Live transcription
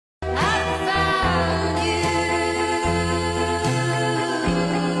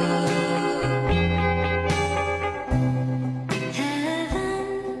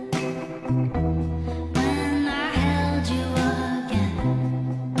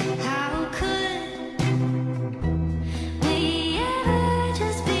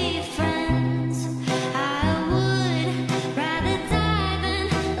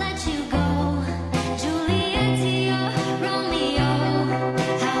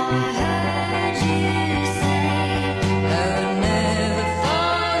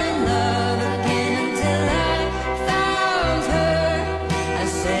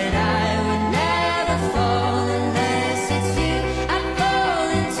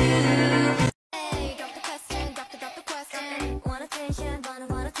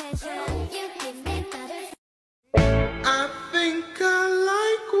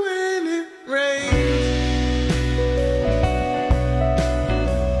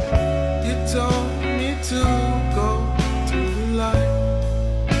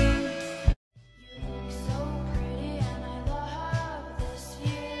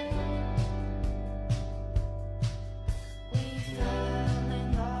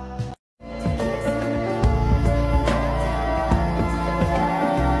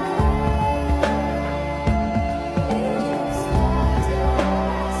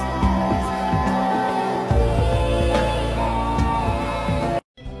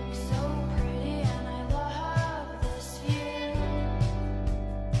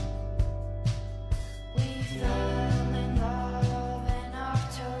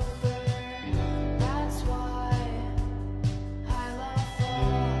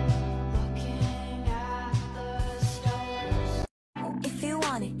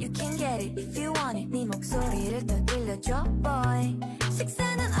해줘 boy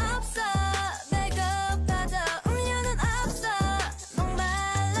식사는 없어 배고파도 음료는 없어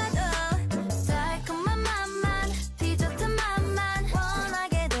목말라도 달콤한 맛만 디저트 맛만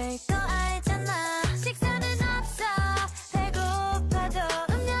원하게 될 거 알잖아 식사는 없어 배고파도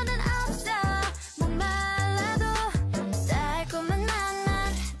음료는 없어 목말라도 달콤한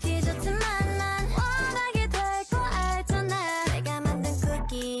맛만 디저트 맛만 원하게 될 거 알잖아 내가 만든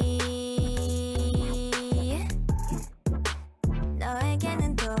쿠키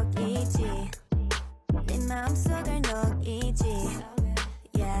너에게는 독이지 네 마음속을 녹이지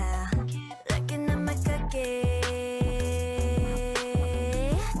Yeah Looking at my cookie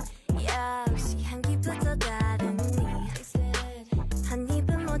역시 향기부터 다르니 한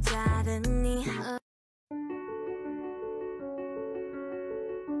입은 모자르니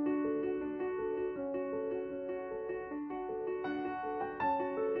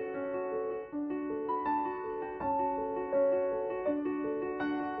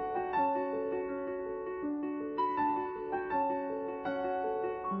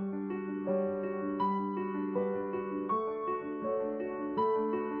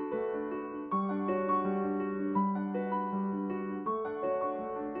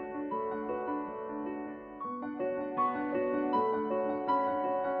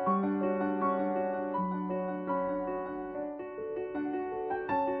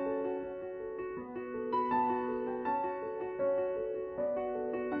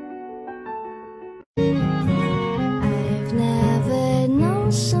I've never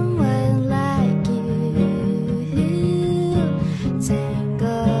known someone like you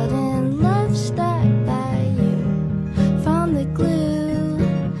tangled in love stuck by you found the glue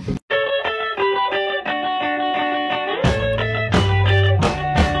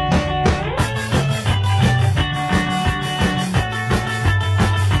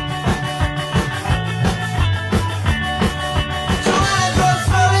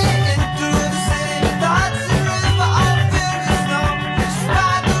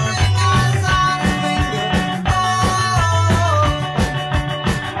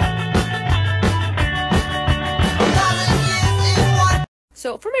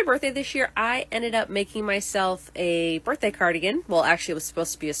So for my birthday this year, I ended up making myself a birthday cardigan. Well, actually it was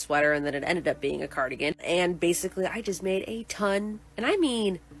supposed to be a sweater and then it ended up being a cardigan. And basically I just made a ton, and I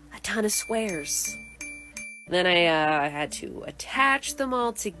mean a ton of squares. Then I had to attach them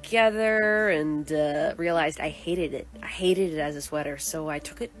all together and realized I hated it. I hated it as a sweater, so I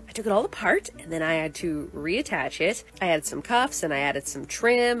took it all apart and then I had to reattach it. I added some cuffs and I added some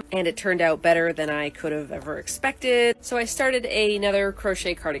trim, and it turned out better than I could have ever expected. So I started another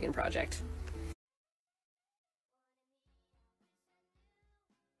crochet cardigan project.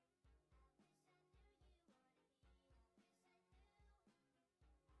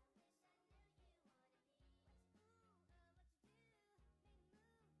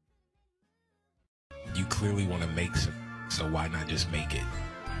 You clearly want to make some, so why not just make it?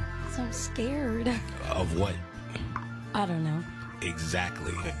 So I'm scared. Of what? I don't know.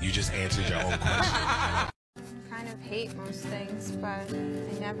 Exactly. You just answered your own question. Kind of hate most things, but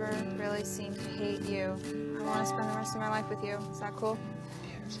I never really seem to hate you. I want to spend the rest of my life with you. Is that cool?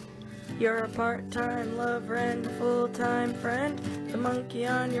 You're a part-time lover and a full-time friend. The monkey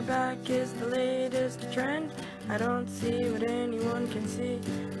on your back is the latest trend. I don't see what anyone can see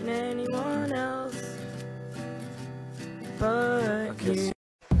in anyone else but you. You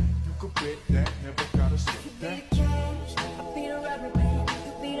could bet that, never gotta slip that.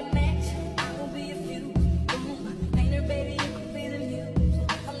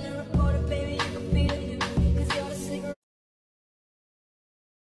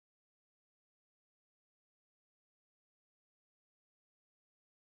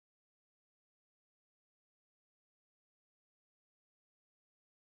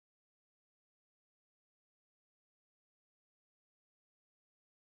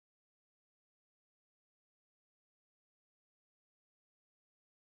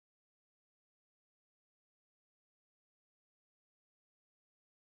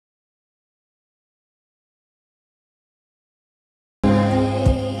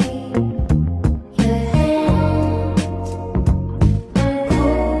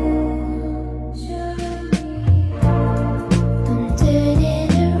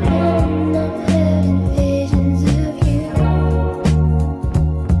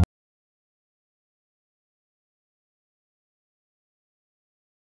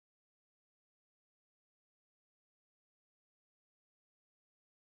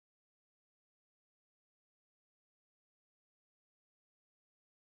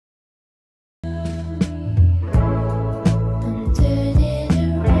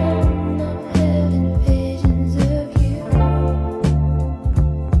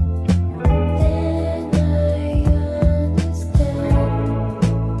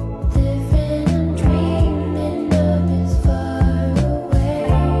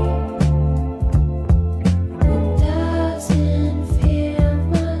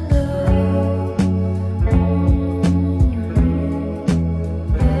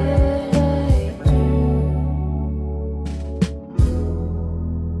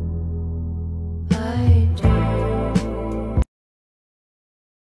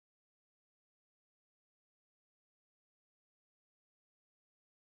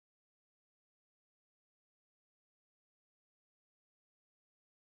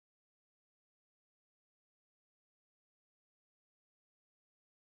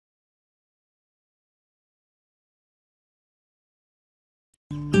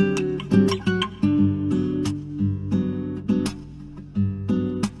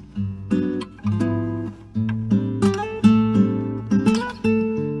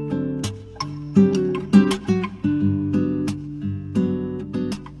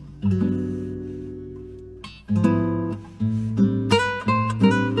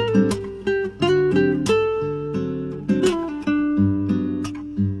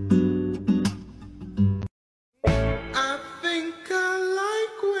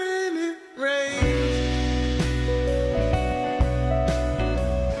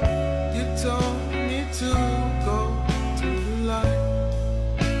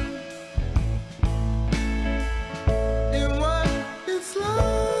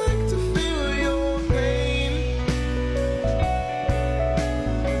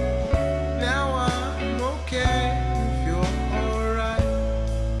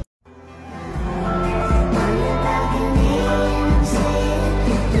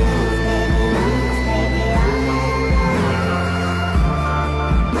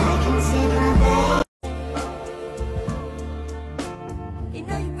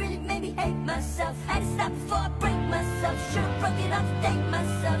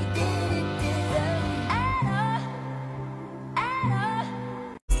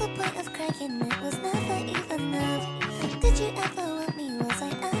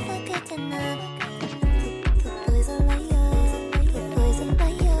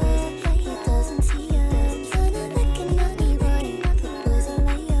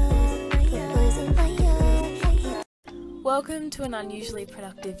 to an unusually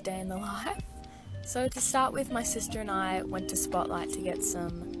productive day in the life. So to start with, my sister and I went to Spotlight to get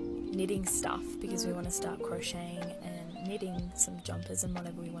some knitting stuff because we want to start crocheting and knitting some jumpers and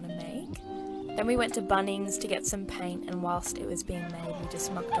whatever we want to make. Then we went to Bunnings to get some paint, and whilst it was being made we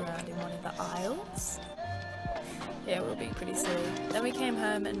just mucked around in one of the aisles. Yeah, we were being pretty silly. Then we came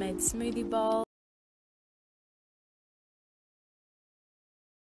home and made smoothie bowls.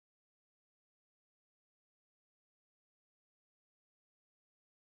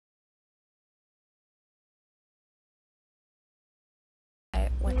 I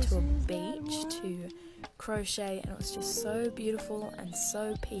went to a beach to crochet, and it was just so beautiful and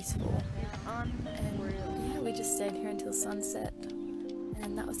so peaceful. And yeah, we just stayed here until sunset,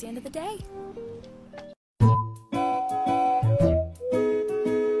 and that was the end of the day.